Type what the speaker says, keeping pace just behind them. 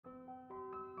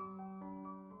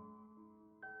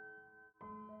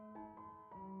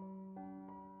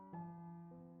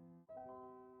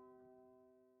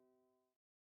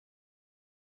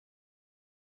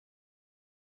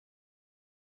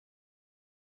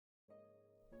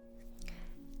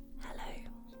Hello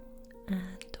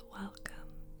and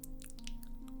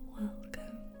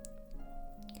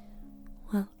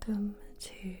welcome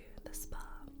to the spa.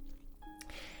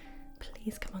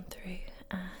 Please come on through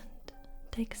and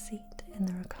take a seat in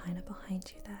the recliner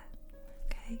behind you there,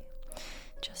 okay?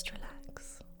 Just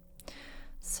relax.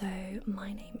 So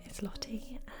my name is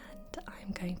Lottie and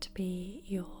I'm going to be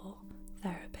your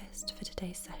therapist for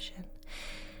today's session.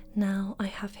 Now, I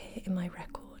have here in my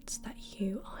records that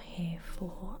you are here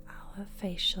for our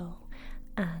facial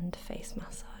and face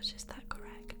massage, is that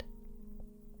correct?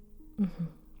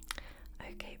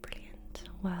 Okay, brilliant.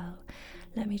 Well,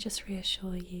 let me just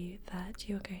reassure you that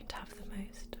you're going to have the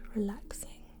most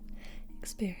relaxing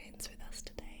experience with us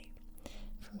today,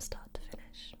 from start to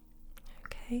finish.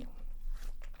 Okay?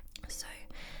 So,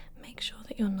 make sure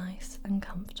that you're nice and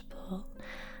comfortable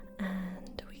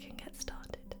and we can get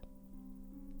started.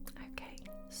 Okay,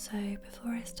 so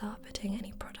before I start putting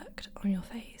any product on your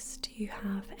face, do you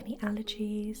have any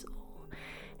allergies or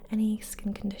any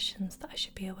skin conditions that I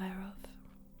should be aware of?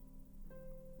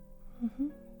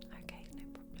 Okay, no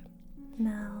problem.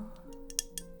 Now,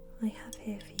 I have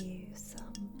here for you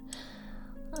some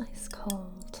ice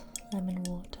cold lemon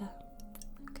water.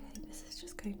 Okay, this is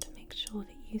just going to make sure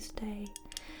that you stay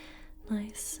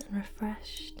nice and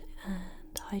refreshed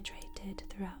and hydrated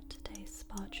throughout today's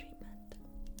spa treatment.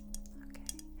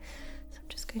 Okay, so I'm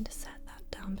just going to set that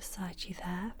down beside you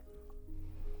there.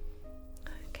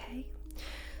 Okay,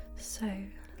 so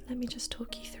let me just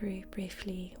talk you through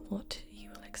briefly what you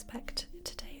will expect in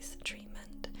today's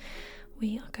treatment.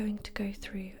 We are going to go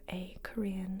through a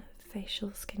Korean facial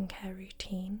skincare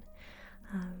routine,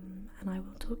 and I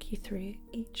will talk you through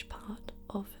each part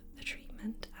of the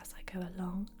treatment as I go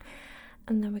along,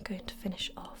 and then we're going to finish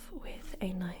off with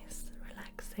a nice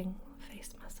relaxing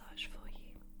face massage for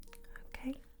you.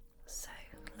 Okay, so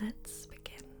let's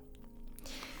begin.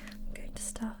 I'm going to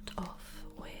start off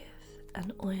with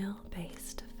an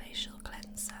oil-based facial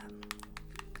cleanser,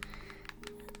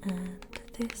 and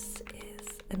this is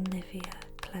a Nivea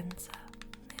cleanser.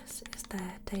 This is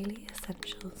their Daily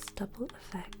Essentials Double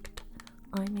Effect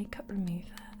Eye Makeup Remover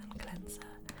and Cleanser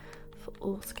for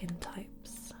all skin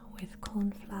types with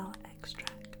cornflower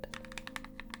extract.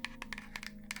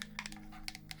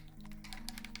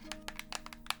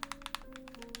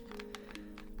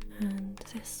 And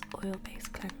this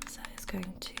oil-based cleanser is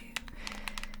going to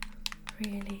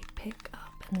really pick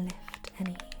up and lift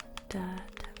any dirt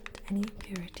and any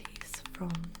impurities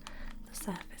from the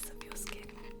surface of your skin.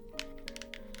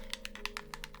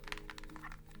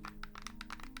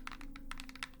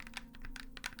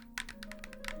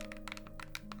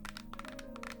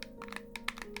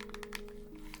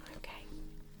 Okay,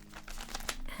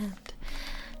 and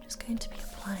I'm just going to be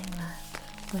applying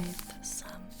that with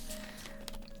some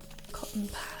cotton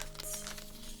pads.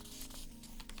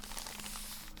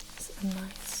 It's a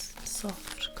nice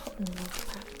soft cotton wool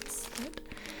pads that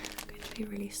are going to be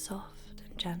really soft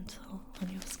and gentle on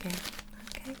your skin.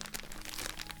 Okay.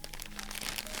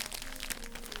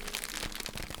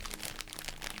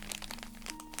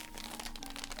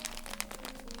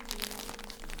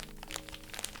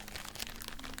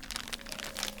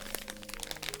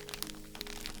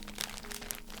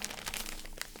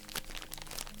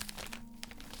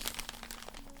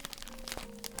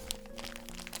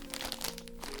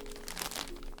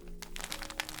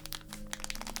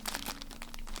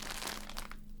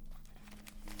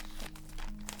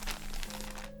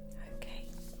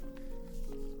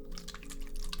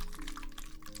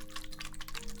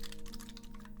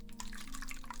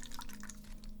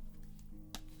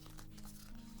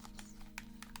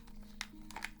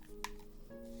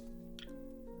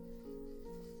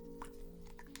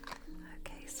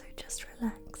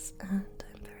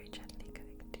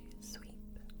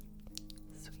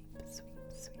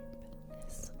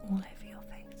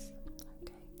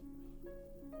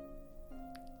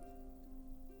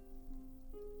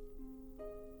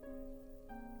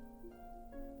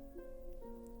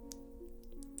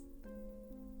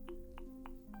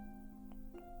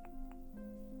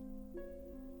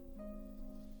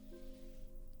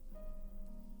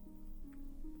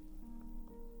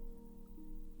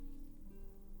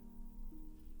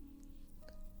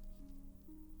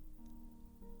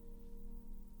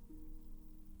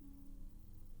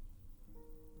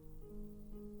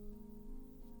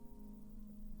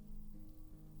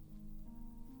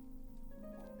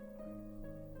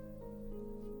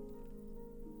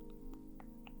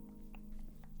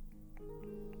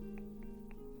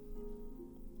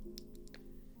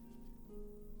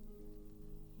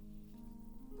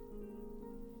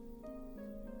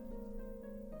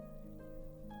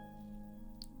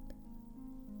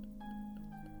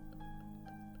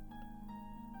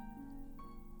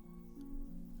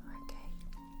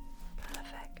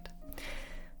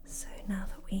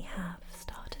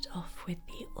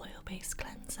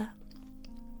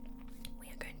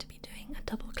 a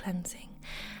double cleansing,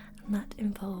 and that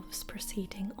involves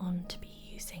proceeding on to be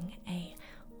using a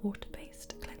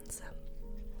water-based cleanser.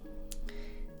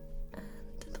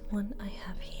 And the one I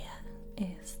have here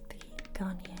is the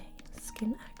Garnier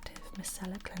Skin Active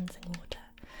Micellar Cleansing Water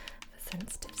for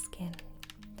sensitive skin.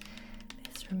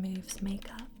 This removes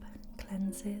makeup,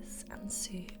 cleanses and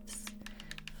soothes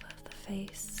for the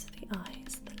face, the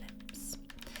eyes, the lips.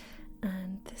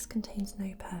 And this contains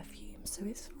no perfume, so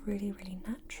it's really, really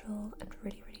natural and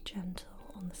really, really gentle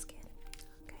on the skin.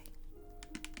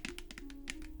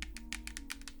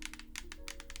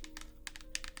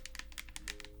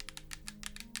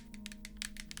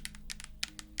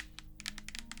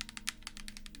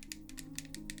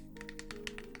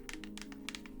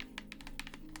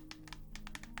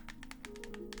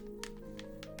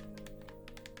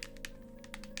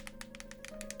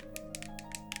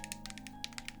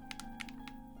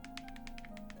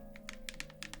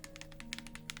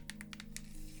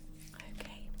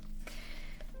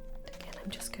 I'm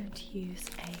just going to use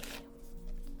a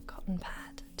cotton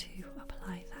pad to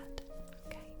apply that.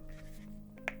 Okay.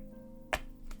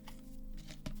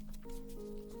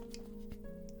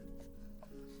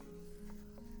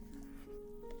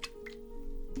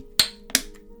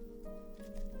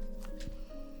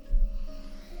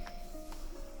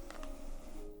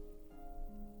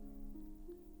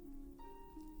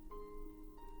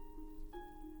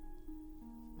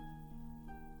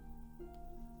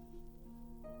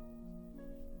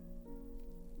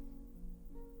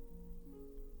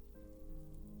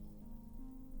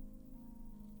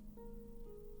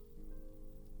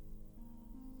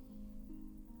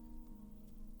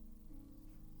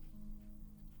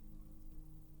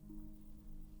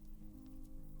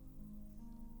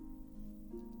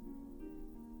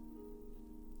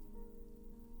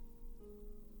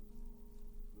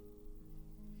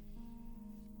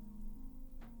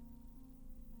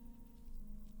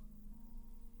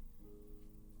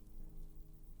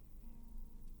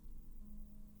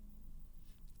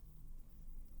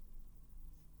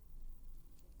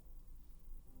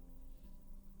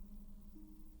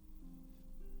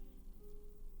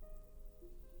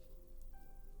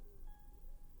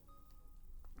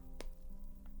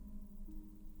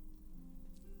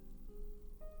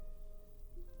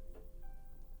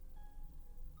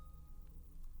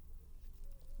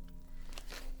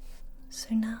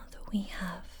 So now that we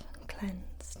have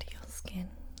cleansed your skin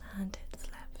and it's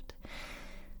left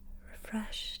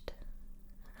refreshed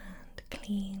and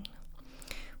clean,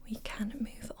 we can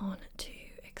move on to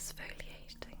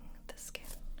exfoliating the skin,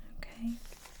 okay?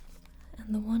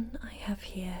 And the one I have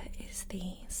here is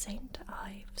the St.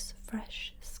 Ives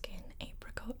Fresh Skin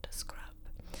Apricot Scrub,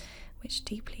 which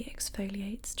deeply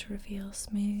exfoliates to reveal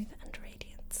smooth and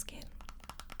radiant skin.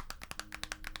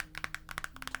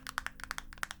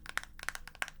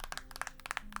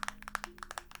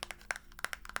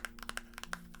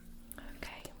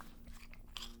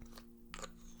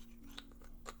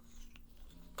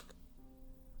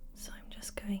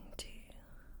 Going to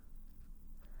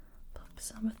pop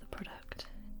some of the product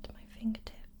into my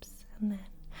fingertips and then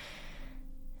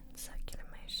in circular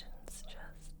motions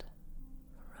just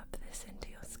rub this into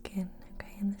your skin,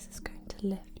 okay? And this is going to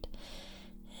lift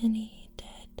any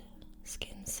dead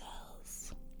skin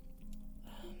cells,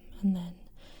 and then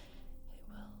it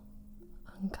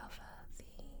will uncover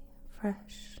the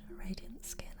fresh, radiant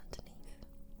skin underneath,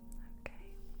 okay?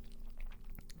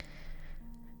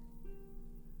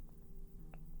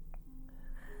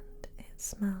 It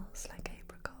smells like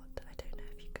apricot. I don't know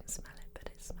if you can smell it, but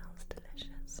it smells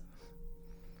delicious.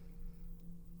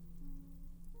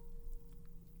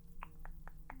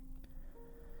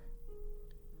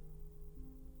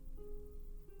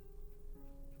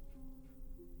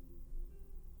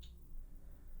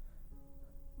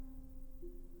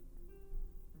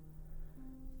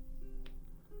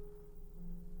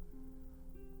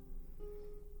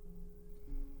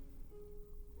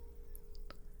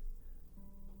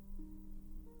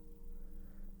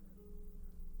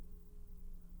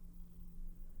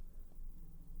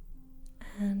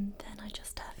 And then I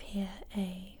just have here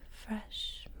a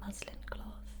fresh muslin cloth,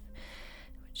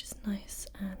 which is nice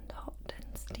and hot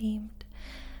and steamed.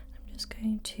 I'm just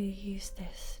going to use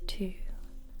this to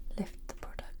lift the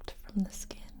product from the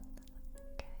skin.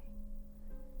 Okay.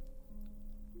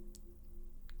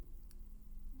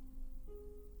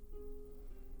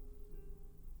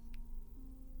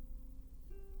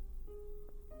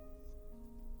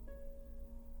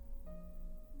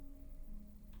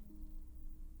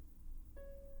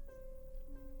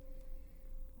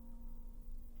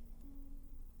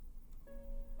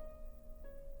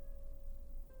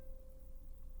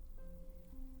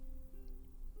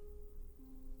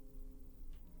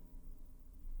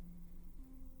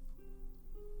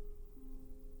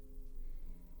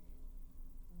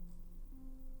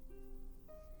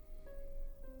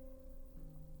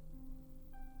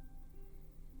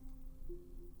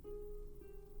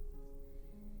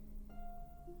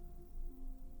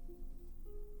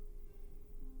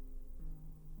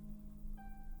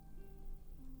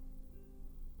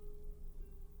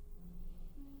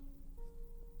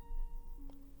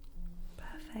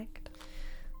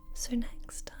 So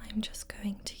next I'm just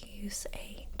going to use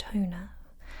a toner,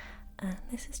 and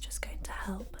this is just going to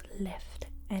help lift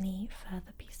any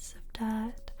further pieces of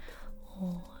dirt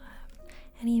or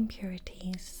any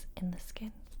impurities in the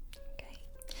skin. Okay,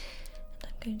 and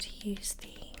I'm going to use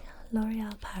the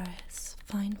L'Oreal Paris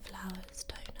Fine Flowers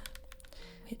Toner,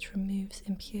 which removes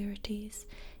impurities,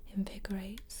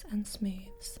 invigorates and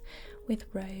smooths with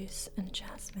rose and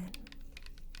jasmine.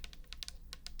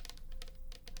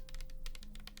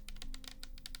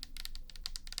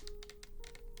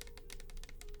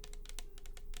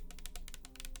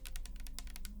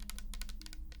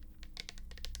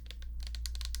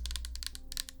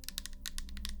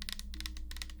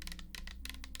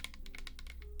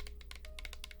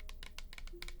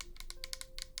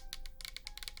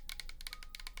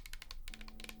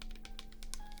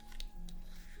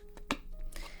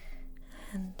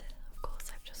 And of course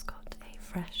I've just got a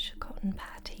fresh cotton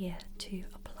pad here to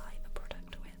apply the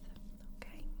product with.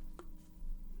 Okay.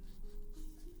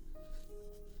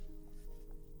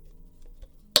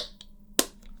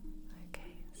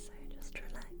 Okay, so just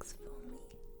relax for me.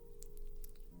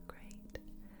 Great.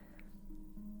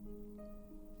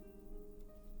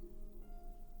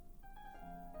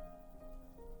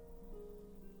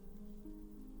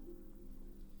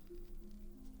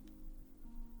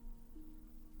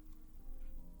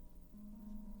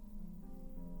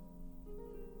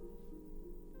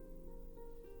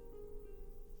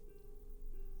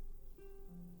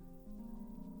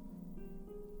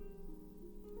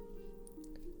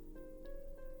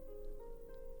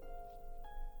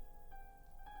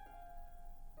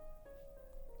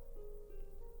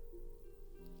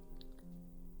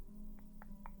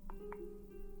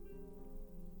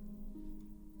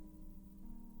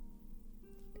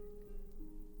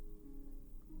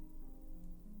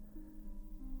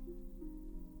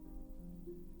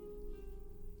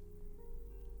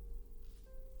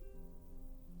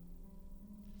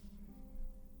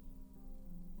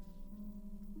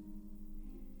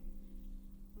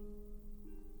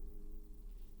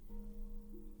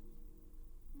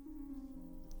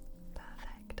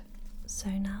 Perfect. So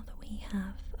now that we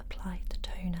have applied the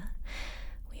toner,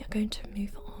 we are going to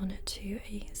move on to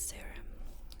a serum.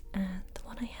 And the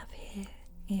one I have here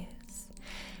is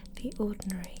the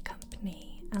Ordinary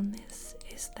Company, and this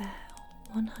is their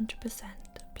 100%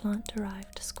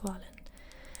 plant-derived squalane.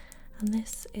 And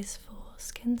this is for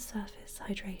skin surface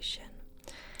hydration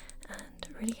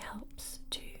and really helps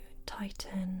to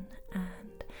tighten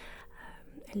and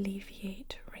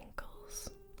alleviate wrinkles.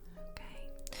 Okay,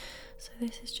 so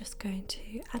this is just going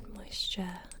to add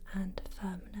moisture and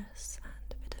firmness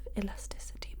and a bit of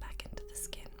elasticity back into the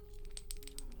skin.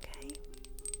 Okay.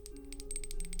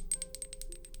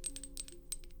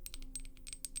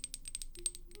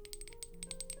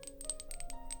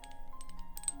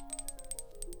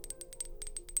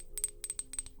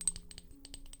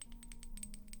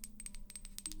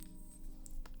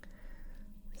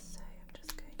 So I'm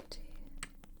just going to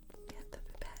get the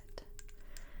pipette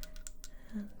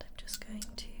and I'm just going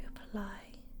to apply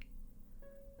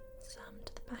some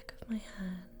to the back of my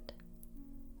hand.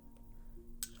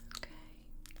 Okay.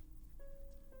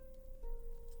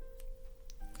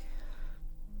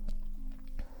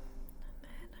 And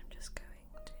then I'm just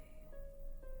going to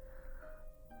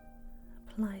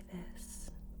apply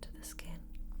this to the skin,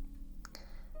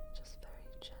 just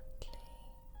very gently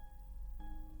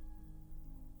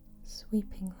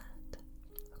sweeping that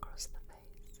across the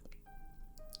face.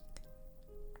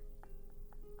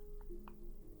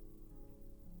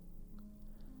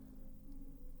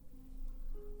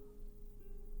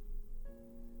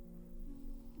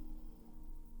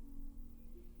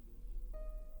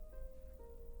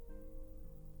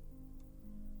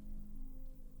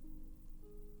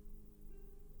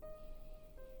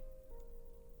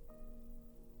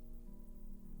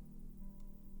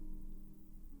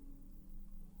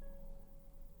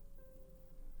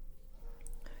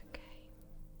 Okay.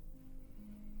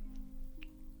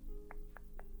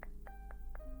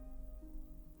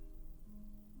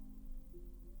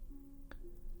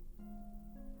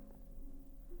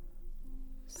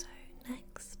 So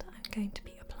next I'm going to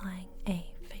be applying a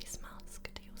face mask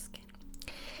to your skin,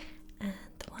 and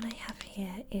the one I have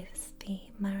here is the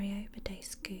Mario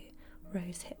Badescu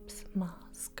Rose Hips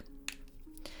Mask,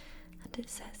 and it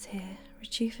says here,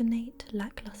 rejuvenate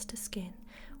lackluster skin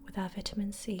with our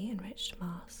vitamin C enriched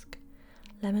mask.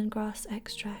 Lemongrass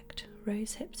extract,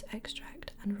 rose hips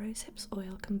extract and rose hips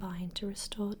oil combine to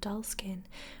restore dull skin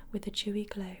with a dewy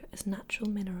glow as natural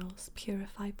minerals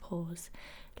purify pores,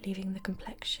 leaving the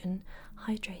complexion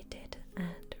hydrated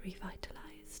and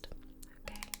revitalized.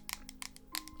 Okay.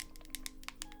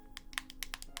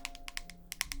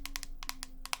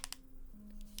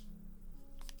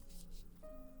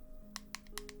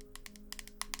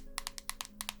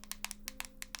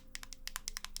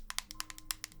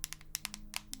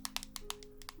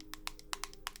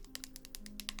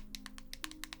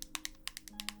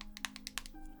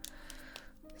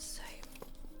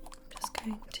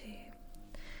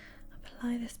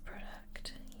 apply this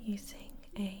product using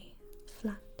a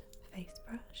flat face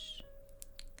brush,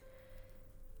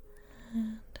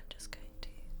 and I'm just going to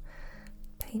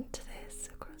paint this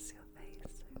across your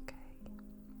face, okay?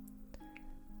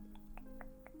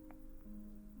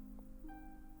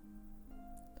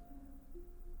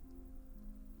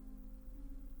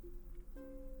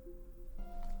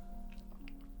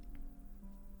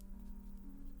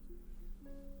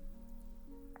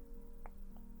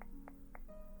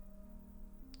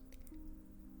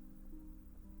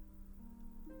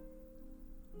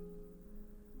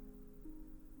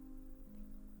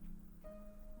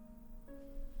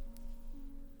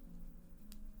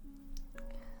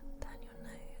 Down your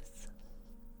nose.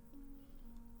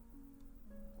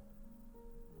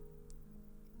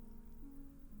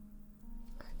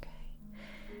 Okay.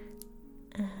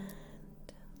 And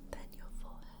then your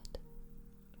forehead.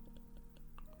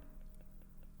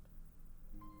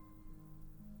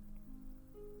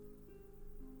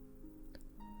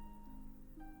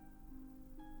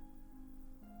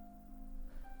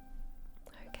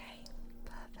 Okay,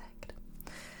 perfect.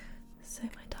 So, my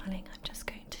darling, I'm just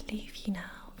going to leave you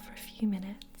now for a few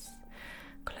minutes.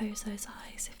 Close those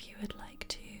eyes if you would like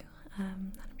to,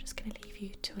 and I'm just going to leave you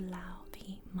to allow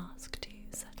the mask to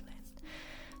settle in.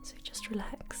 So just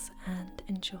relax and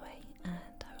enjoy, and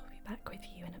I will be back with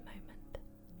you in a moment.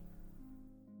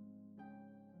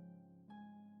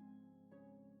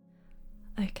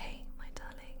 Okay, my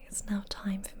darling, it's now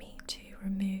time for me to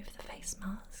remove the face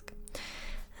mask,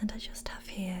 and I just have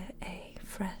here a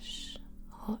fresh,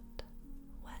 hot,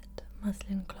 wet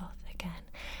muslin cloth again,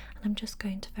 and I'm just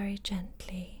going to very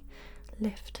gently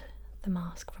lift the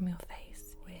mask from your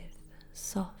face with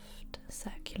soft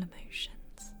circular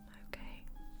motions, okay?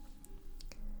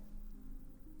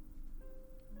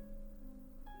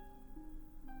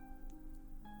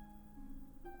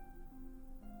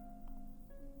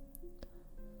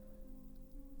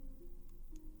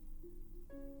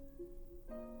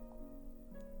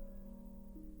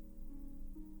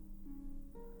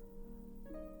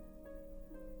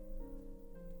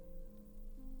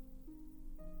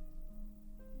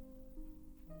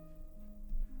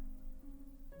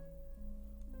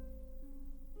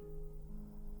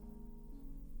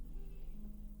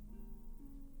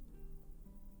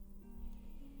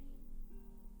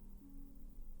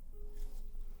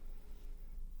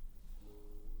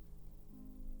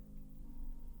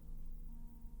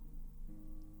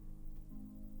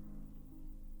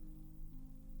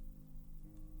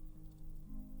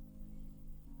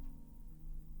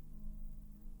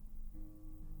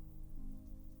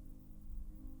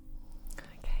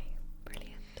 Okay,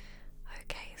 brilliant.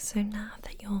 Okay, so now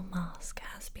that your mask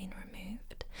has been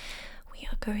removed, we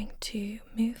are going to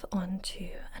move on to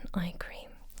an eye cream.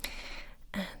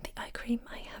 And the eye cream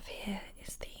I have here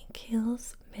is the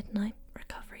Kiehl's Midnight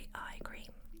Recovery Eye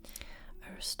Cream,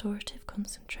 a restorative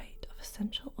concentrate of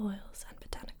essential oils and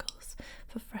botanicals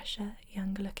for fresher,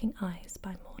 younger looking eyes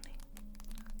by morning.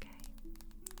 Okay.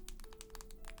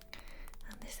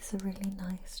 And this is a really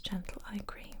nice, gentle eye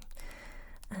cream,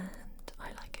 and I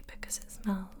like it because it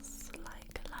smells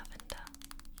like lavender.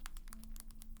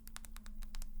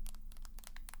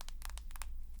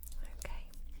 Okay.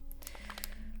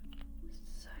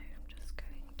 So I'm just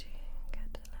going to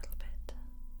get a little bit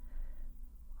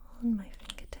on my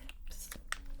fingertips,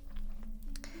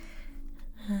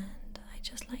 and I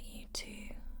just like you to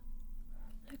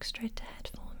look straight ahead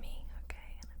for me,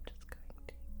 okay? And I'm just going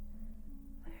to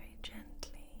very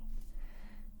gently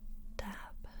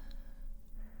dab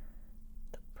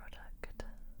the product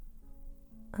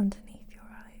underneath your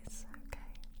eyes, okay?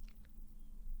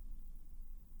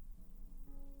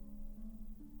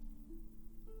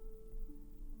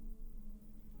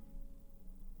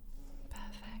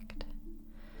 Perfect.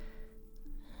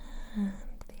 And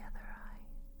the other eye.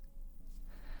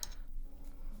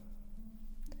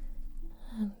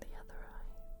 And the other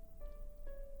eye.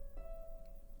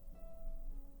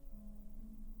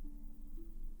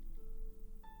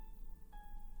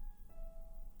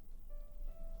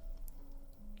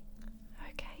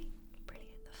 Okay,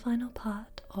 brilliant. The final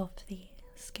part of the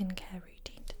skincare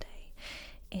routine today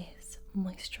is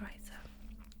moisturiser.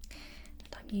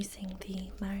 And I'm using the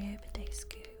Mario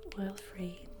Badescu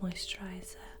oil-free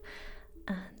moisturiser,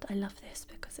 and I love this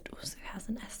because it also has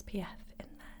an SPF in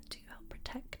there to help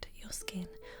protect your skin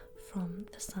from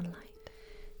the sunlight.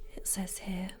 It says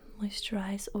here,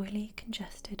 moisturise oily,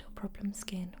 congested or problem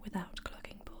skin without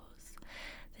clogging pores.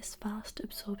 This fast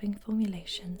absorbing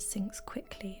formulation sinks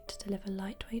quickly to deliver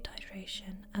lightweight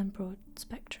hydration and broad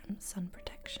spectrum sun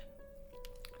protection.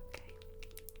 Okay.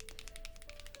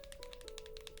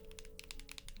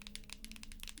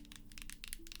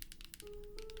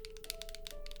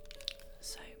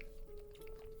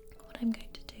 I'm going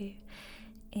to do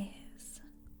is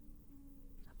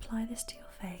apply this to your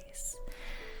face,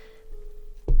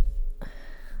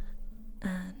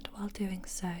 and while doing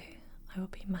so, I will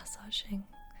be massaging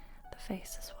the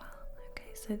face as well. Okay,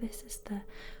 so this is the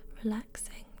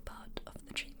relaxing part of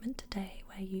the treatment today,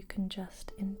 where you can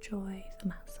just enjoy the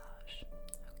massage.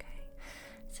 Okay,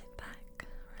 sit back,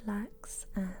 relax,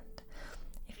 and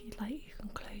if you'd like, you can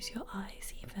close your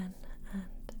eyes even and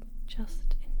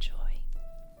just enjoy.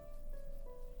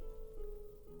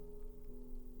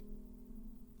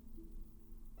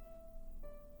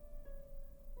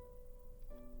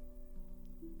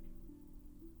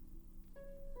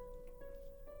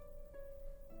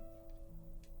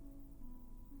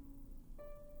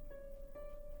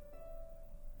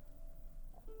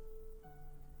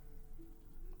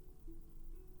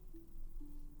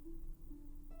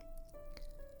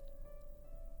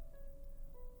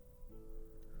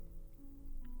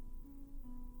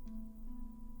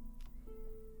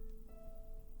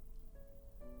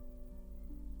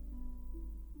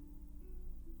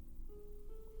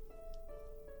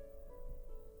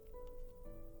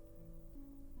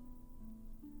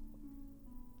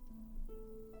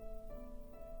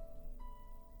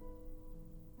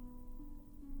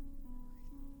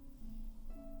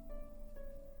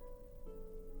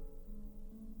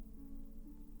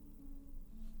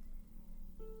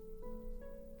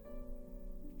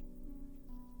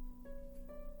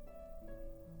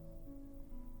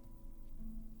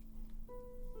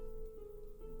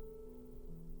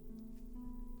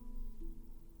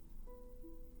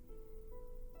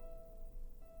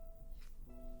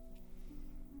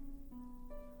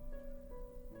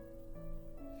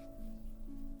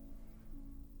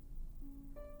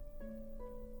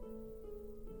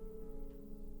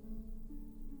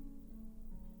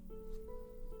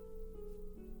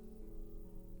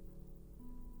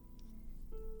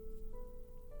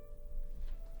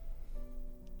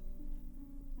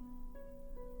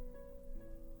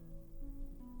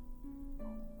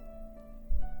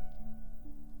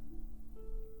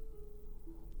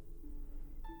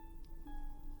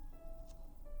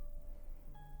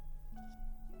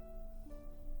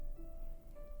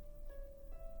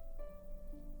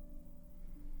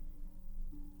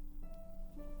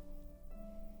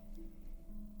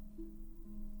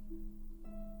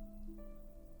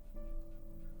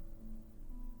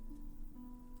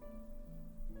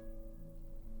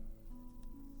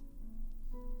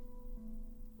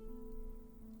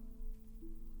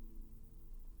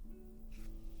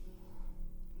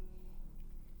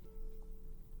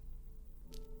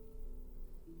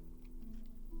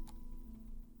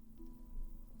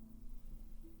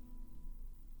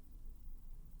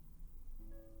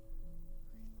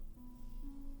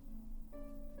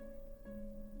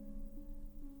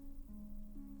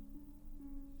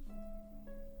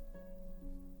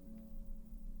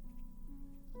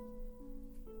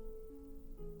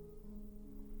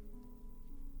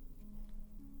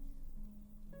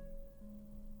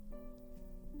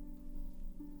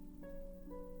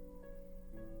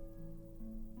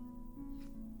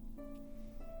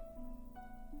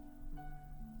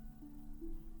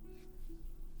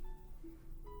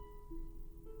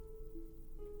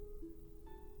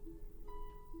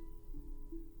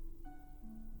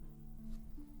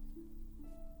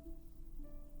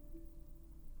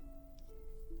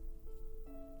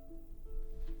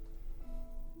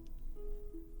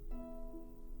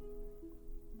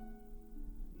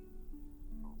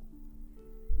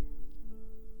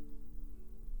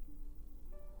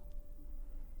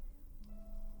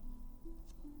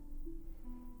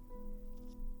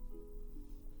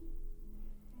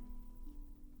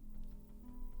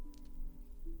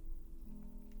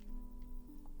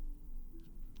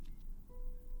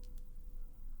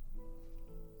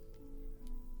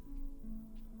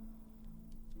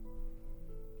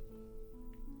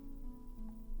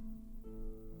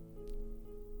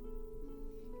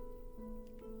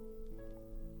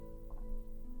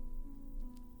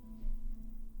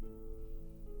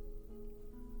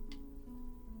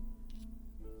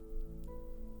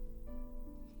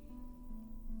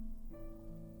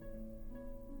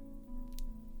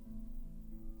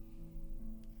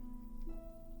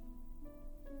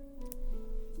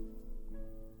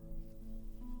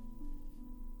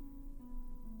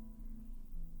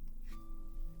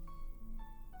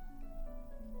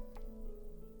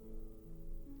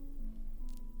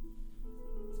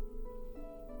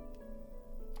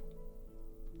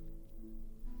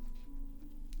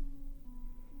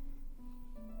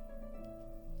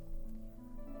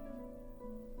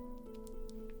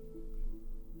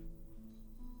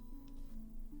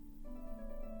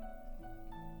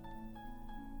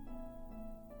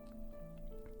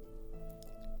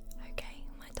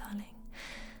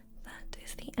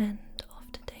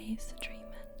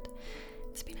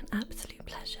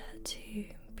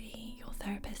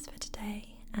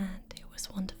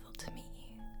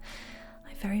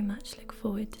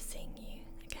 forward to seeing you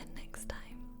again next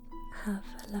time. Have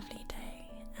a lovely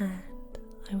day, and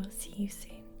I will see you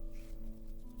soon.